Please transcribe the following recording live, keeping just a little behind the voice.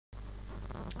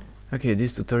Okay,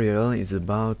 this tutorial is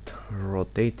about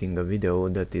rotating a video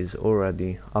that is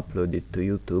already uploaded to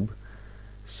YouTube.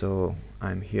 So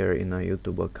I'm here in a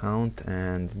YouTube account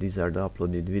and these are the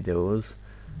uploaded videos.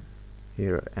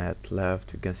 Here at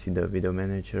left you can see the video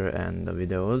manager and the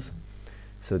videos.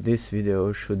 So this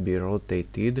video should be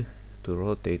rotated. To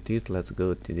rotate it, let's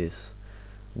go to this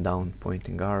down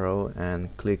pointing arrow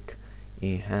and click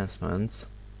enhancements.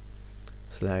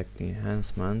 Select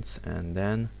enhancements and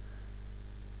then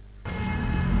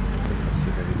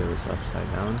see the video is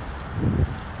upside down.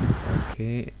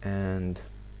 Okay, and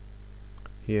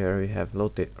here we have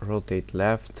rotate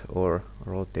left or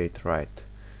rotate right.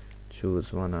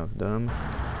 Choose one of them.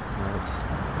 Now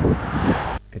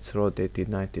it's rotated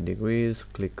 90 degrees.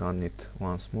 Click on it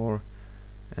once more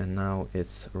and now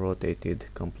it's rotated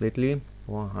completely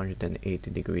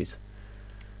 180 degrees.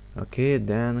 Okay,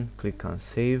 then click on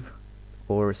save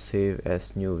or save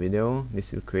as new video.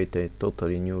 This will create a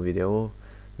totally new video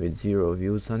with 0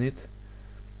 views on it,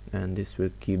 and this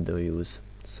will keep the views.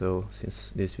 So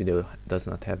since this video does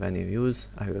not have any views,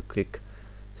 I will click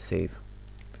save.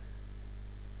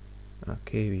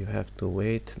 Okay, you have to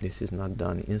wait, this is not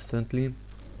done instantly.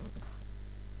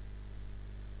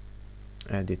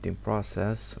 Editing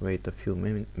process, wait a few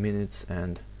minutes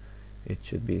and it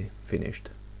should be finished.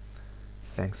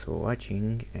 Thanks for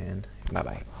watching and bye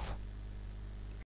bye.